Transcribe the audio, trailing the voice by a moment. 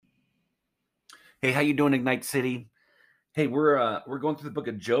Hey, how you doing, Ignite City? Hey, we're going through the book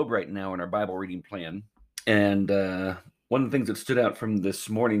of Job right now in our Bible reading plan, and one of the things that stood out from this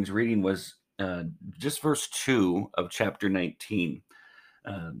morning's reading was just verse 2 of chapter 19.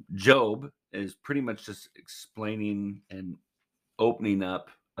 Job is pretty much just explaining and opening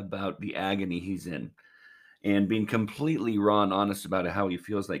up about the agony he's in, and being completely raw and honest about how he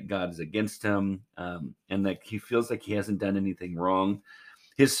feels like God is against him, and that he feels like he hasn't done anything wrong.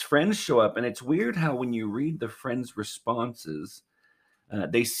 His friends show up, and it's weird how when you read the friends' responses,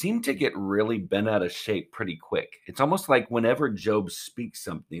 they seem to get really bent out of shape pretty quick. It's almost like whenever Job speaks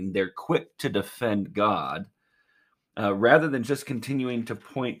something, they're quick to defend God, rather than just continuing to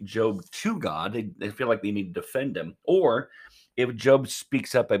point Job to God. They feel like they need to defend him. Or if Job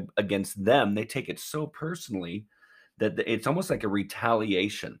speaks up against them, they take it so personally that it's almost like a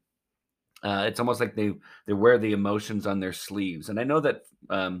retaliation. It's almost like they wear the emotions on their sleeves, and I know that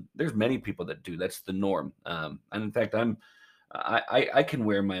there's many people that do. That's the norm, and in fact, I can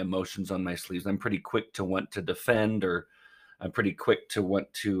wear my emotions on my sleeves. I'm pretty quick to want to defend, or I'm pretty quick to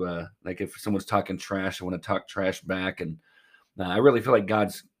want to like if someone's talking trash, I want to talk trash back, and I really feel like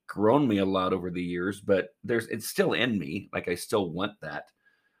God's grown me a lot over the years, but there's it's still in me. Like I still want that,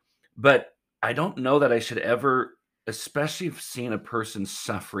 but I don't know that I should ever, especially if seeing a person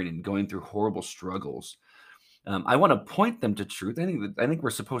suffering and going through horrible struggles. I want to point them to truth. I think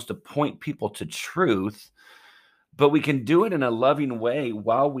we're supposed to point people to truth, but we can do it in a loving way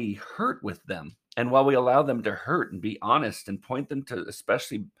while we hurt with them and while we allow them to hurt and be honest and point them to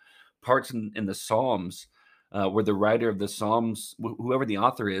especially parts in the Psalms where the writer of the Psalms, whoever the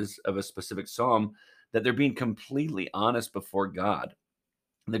author is of a specific psalm, that they're being completely honest before God.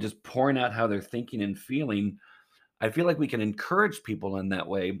 They're just pouring out how they're thinking and feeling. I feel like we can encourage people in that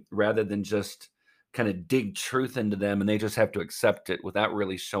way rather than just kind of dig truth into them and they just have to accept it without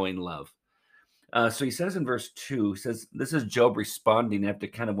really showing love. So he says in verse 2, he says, this is Job responding after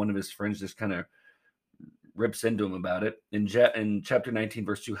kind of one of his friends just kind of rips into him about it. In chapter 19,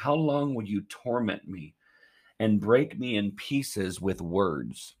 verse 2, how long will you torment me and break me in pieces with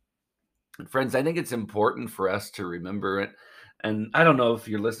words? And friends, I think it's important for us to remember it. And I don't know if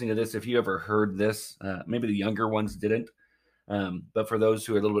you're listening to this, if you ever heard this, maybe the younger ones didn't. But for those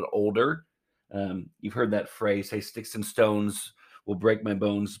who are a little bit older, you've heard that phrase, hey, sticks and stones will break my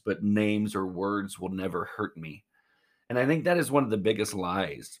bones, but names or words will never hurt me. And I think that is one of the biggest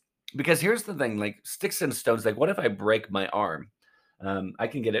lies. Because here's the thing, like sticks and stones, like what if I break my arm? I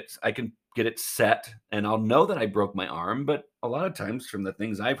can get it set and I'll know that I broke my arm, but a lot of times from the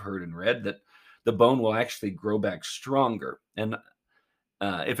things I've heard and read that the bone will actually grow back stronger. And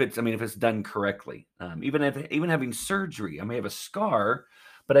if it's done correctly, even having surgery, I may have a scar,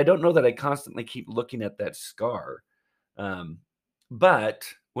 but I don't know that I constantly keep looking at that scar. Um, but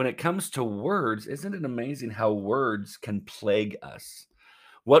when it comes to words, isn't it amazing how words can plague us?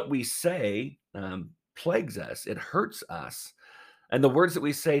 What we say plagues us. It hurts us, and the words that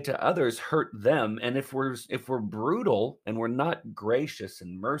we say to others hurt them. And if we're brutal and we're not gracious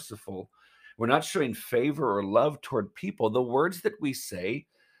and merciful, we're not showing favor or love toward people, the words that we say,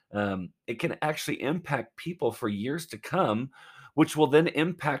 it can actually impact people for years to come, which will then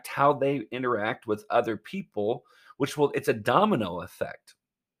impact how they interact with other people, which will it's a domino effect.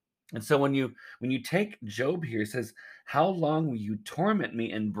 And so when you take Job here, it says, how long will you torment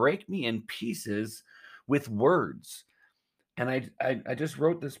me and break me in pieces with words? And I just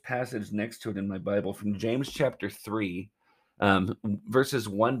wrote this passage next to it in my Bible from James chapter 3, verses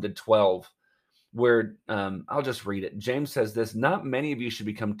 1 to 12, where I'll just read it. James says this: not many of you should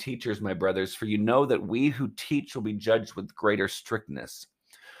become teachers, my brothers, for you know that we who teach will be judged with greater strictness.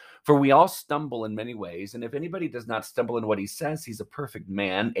 For we all stumble in many ways, and if anybody does not stumble in what he says, he's a perfect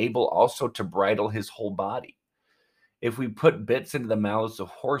man, able also to bridle his whole body. If we put bits into the mouths of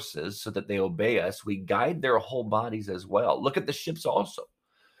horses so that they obey us, we guide their whole bodies as well. Look at the ships also.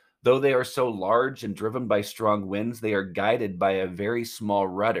 Though they are so large and driven by strong winds, they are guided by a very small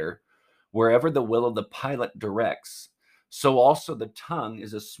rudder wherever the will of the pilot directs. So also the tongue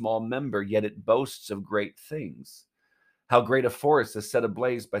is a small member, yet it boasts of great things. How great a forest is set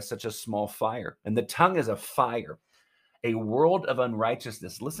ablaze by such a small fire. And the tongue is a fire, a world of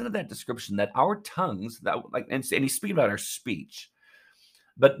unrighteousness. Listen to that description, that our tongues, and he's speaking about our speech,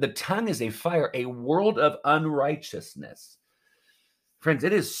 but the tongue is a fire, a world of unrighteousness. Friends,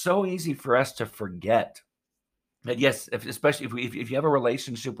 it is so easy for us to forget that, yes, especially if you have a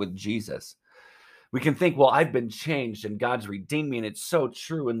relationship with Jesus, we can think, well, I've been changed and God's redeemed me, and it's so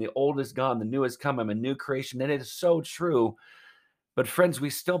true. And the old is gone, the new has come. I'm a new creation, and it is so true. But friends, we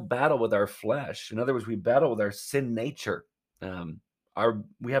still battle with our flesh. In other words, we battle with our sin nature.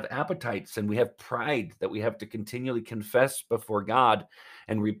 we have appetites and we have pride that we have to continually confess before God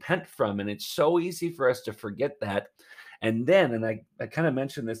and repent from. And it's so easy for us to forget that. And I kind of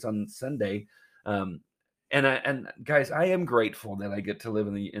mentioned this on Sunday. Um, and guys, I am grateful that I get to live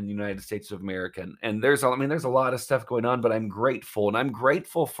in the United States of America. And there's a lot of stuff going on, but I'm grateful, and I'm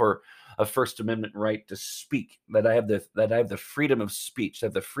grateful for a First Amendment right to speak. That I have the freedom of speech, I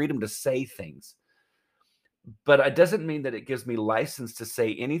have the freedom to say things. But it doesn't mean that it gives me license to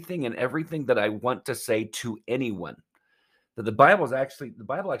say anything and everything that I want to say to anyone. That the Bible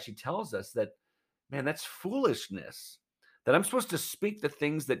actually tells us that, man, that's foolishness. That I'm supposed to speak the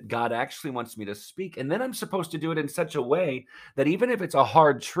things that God actually wants me to speak. And then I'm supposed to do it in such a way that even if it's a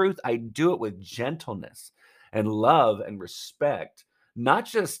hard truth, I do it with gentleness and love and respect. Not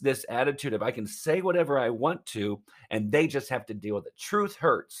just this attitude of I can say whatever I want to and they just have to deal with it. Truth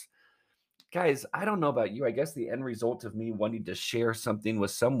hurts. Guys, I don't know about you. I guess the end result of me wanting to share something with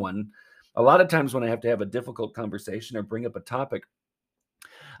someone, a lot of times when I have to have a difficult conversation or bring up a topic,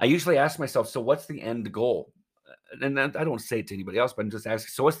 I usually ask myself, so what's the end goal? And I don't say it to anybody else, but I'm just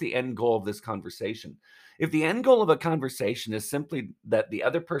asking, so what's the end goal of this conversation? If the end goal of a conversation is simply that the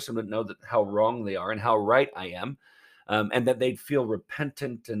other person would know that how wrong they are and how right I am, and that they'd feel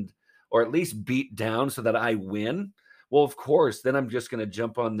repentant and or at least beat down so that I win, well, of course, then I'm just going to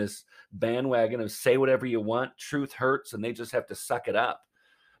jump on this bandwagon of say whatever you want. Truth hurts, and they just have to suck it up.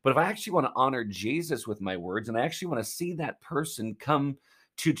 But if I actually want to honor Jesus with my words, and I actually want to see that person come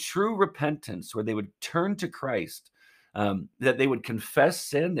to true repentance, where they would turn to Christ, that they would confess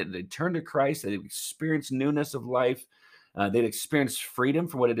sin, that they'd turn to Christ, that they'd experience newness of life, they'd experience freedom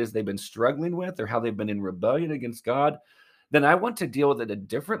from what it is they've been struggling with or how they've been in rebellion against God, then I want to deal with it a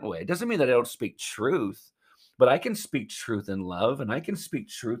different way. It doesn't mean that I don't speak truth, but I can speak truth in love, and I can speak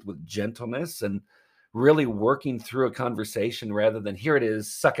truth with gentleness and really working through a conversation rather than here it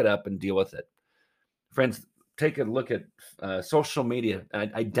is, suck it up and deal with it. Friends, take a look at social media.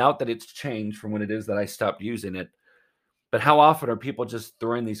 I doubt that it's changed from when it is that I stopped using it. But how often are people just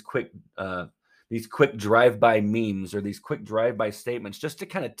throwing these quick drive-by memes or these quick drive-by statements just to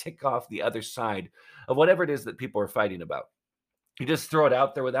kind of tick off the other side of whatever it is that people are fighting about? You just throw it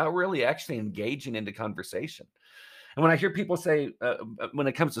out there without really actually engaging into conversation. And when I hear people say, when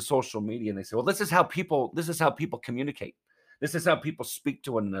it comes to social media, and they say, "Well, this is how people communicate. This is how people speak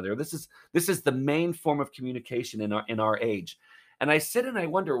to one another. This is the main form of communication in our age." And I sit and I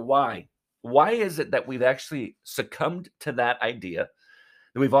wonder why. Why is it that we've actually succumbed to that idea?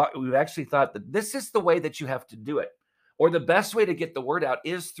 That we've actually thought that this is the way that you have to do it, or the best way to get the word out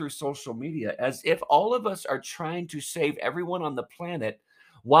is through social media, as if all of us are trying to save everyone on the planet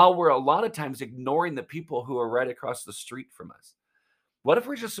while we're a lot of times ignoring the people who are right across the street from us. What if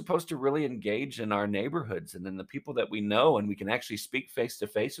we're just supposed to really engage in our neighborhoods and in the people that we know, and we can actually speak face to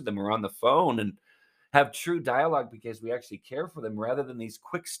face with them or on the phone and have true dialogue because we actually care for them rather than these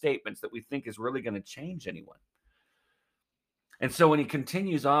quick statements that we think is really going to change anyone? And so when he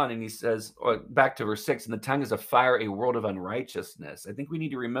continues on and he says, or back to verse 6, and the tongue is a fire, a world of unrighteousness. I think we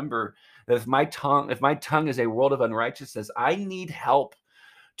need to remember that if my tongue is a world of unrighteousness, I need help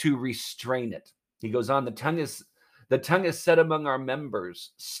to restrain it. He goes on, the tongue is set among our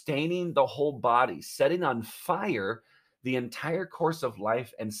members, staining the whole body, setting on fire the entire course of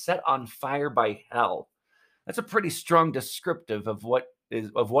life, and set on fire by hell. That's a pretty strong descriptive of what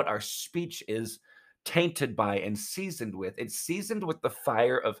our speech is tainted by and seasoned with. It's seasoned with the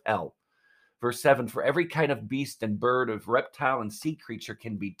fire of hell. Verse 7, for every kind of beast and bird, of reptile and sea creature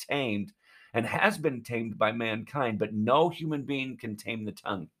can be tamed and has been tamed by mankind, but no human being can tame the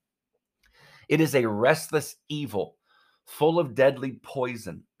tongue. It is a restless evil, full of deadly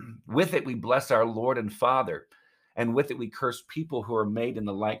poison. With it we bless our Lord and Father, and with it we curse people who are made in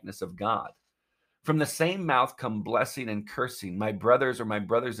the likeness of God. From the same mouth come blessing and cursing. My brothers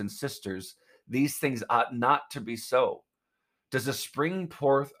and sisters, these things ought not to be so. Does a spring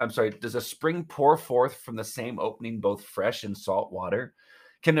pour forth from the same opening both fresh and salt water?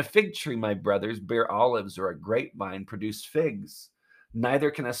 Can a fig tree, my brothers, bear olives, or a grapevine produce figs? Neither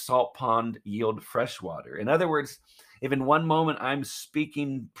can a salt pond yield fresh water. In other words, if in one moment I'm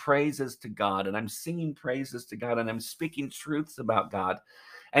speaking praises to God and I'm singing praises to God and I'm speaking truths about God,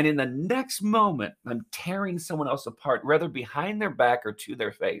 and in the next moment I'm tearing someone else apart, whether behind their back or to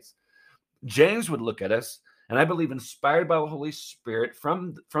their face, James would look at us, and I believe inspired by the Holy Spirit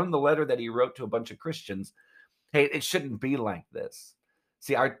from the letter that he wrote to a bunch of Christians, hey, it shouldn't be like this.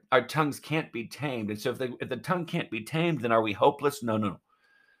 See, our tongues can't be tamed. And so if the tongue can't be tamed, then are we hopeless? No, no, no.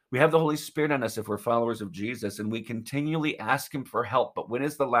 We have the Holy Spirit on us if we're followers of Jesus, and we continually ask him for help. But when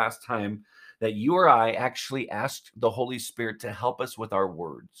is the last time that you or I actually asked the Holy Spirit to help us with our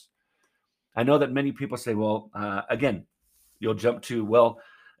words. I know that many people say, well, again, you'll jump to, well,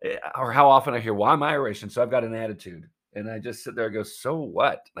 or how often I hear, well, I'm Irish, and so I've got an attitude. And I just sit there and go, so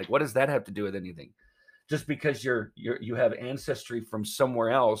what? Like, what does that have to do with anything? Just because you have ancestry from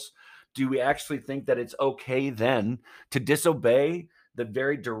somewhere else, do we actually think that it's okay then to disobey the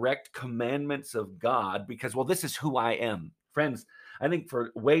very direct commandments of God because, well, this is who I am? Friends, I think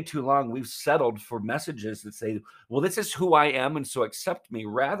for way too long we've settled for messages that say, well, this is who I am, and so accept me,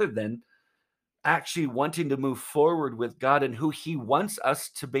 rather than actually wanting to move forward with God and who he wants us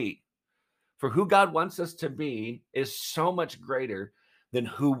to be. For who God wants us to be is so much greater than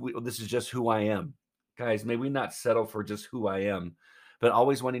this is just who I am. Guys, may we not settle for just who I am, but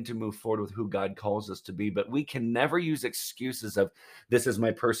always wanting to move forward with who God calls us to be. But we can never use excuses of, this is my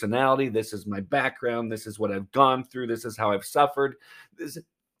personality, this is my background, this is what I've gone through, this is how I've suffered,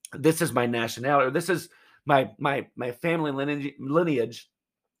 this is my nationality, or this is my family lineage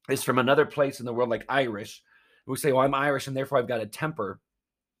is from another place in the world, like Irish. We say, well, I'm Irish and therefore I've got a temper.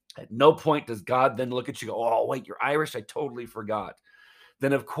 At no point does God then look at you and go, oh, wait, you're Irish? I totally forgot.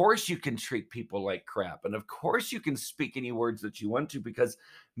 Then of course you can treat people like crap. And of course you can speak any words that you want to, because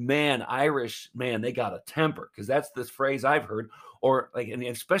man, Irish, man, they got a temper, because that's this phrase I've heard. Or like, and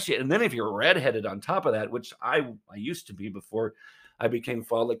especially, and then if you're redheaded on top of that, which I used to be before I became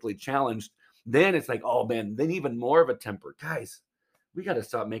follically challenged, then it's like, oh man, then even more of a temper. Guys, we got to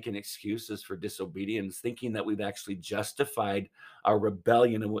stop making excuses for disobedience, thinking that we've actually justified our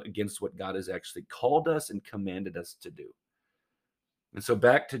rebellion against what God has actually called us and commanded us to do. And so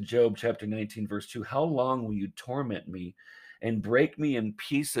back to Job chapter 19, verse 2, how long will you torment me and break me in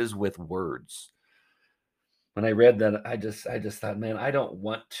pieces with words? When I read that, I just thought, man, I don't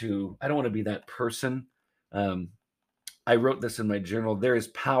want to be that person. I wrote this in my journal. There is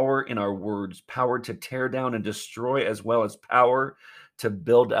power in our words, power to tear down and destroy, as well as power to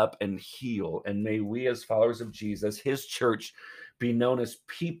build up and heal. And may we, as followers of Jesus, his church, be known as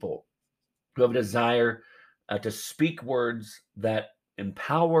people who have a desire to speak words that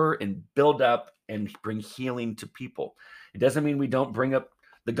empower and build up and bring healing to people. It doesn't mean we don't bring up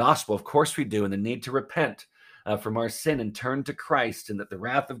the gospel. Of course we do, and the need to repent from our sin and turn to Christ, and that the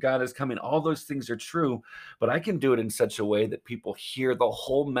wrath of God is coming. All those things are true, but I can do it in such a way that people hear the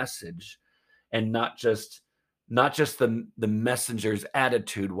whole message and not just the messenger's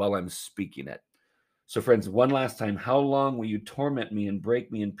attitude while I'm speaking it. So friends, one last time, how long will you torment me and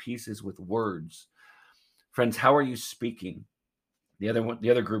break me in pieces with words? Friends, how are you speaking? The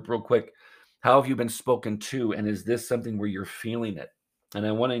other group, real quick, how have you been spoken to? And is this something where you're feeling it? And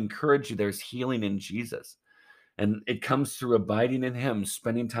I want to encourage you, there's healing in Jesus. And it comes through abiding in him,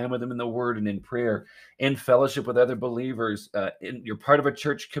 spending time with him in the word and in prayer, in fellowship with other believers. You're part of a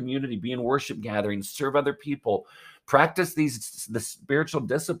church community, be in worship gatherings, serve other people, practice the spiritual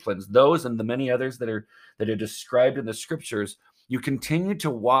disciplines, those and the many others that are described in the scriptures. You continue to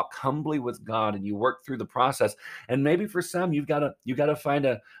walk humbly with God, and you work through the process. And maybe for some, you've got to find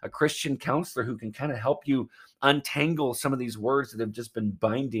a Christian counselor who can kind of help you untangle some of these words that have just been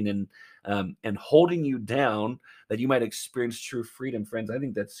binding and holding you down, that you might experience true freedom. Friends, I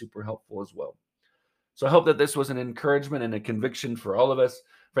think that's super helpful as well. So I hope that this was an encouragement and a conviction for all of us.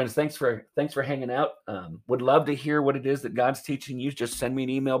 Friends, thanks for hanging out. Would love to hear what it is that God's teaching you. Just send me an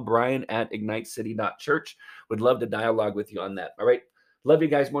email, brian@ignitecity.church. Would love to dialogue with you on that. All right. Love you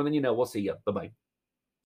guys more than you know. We'll see you. Bye-bye.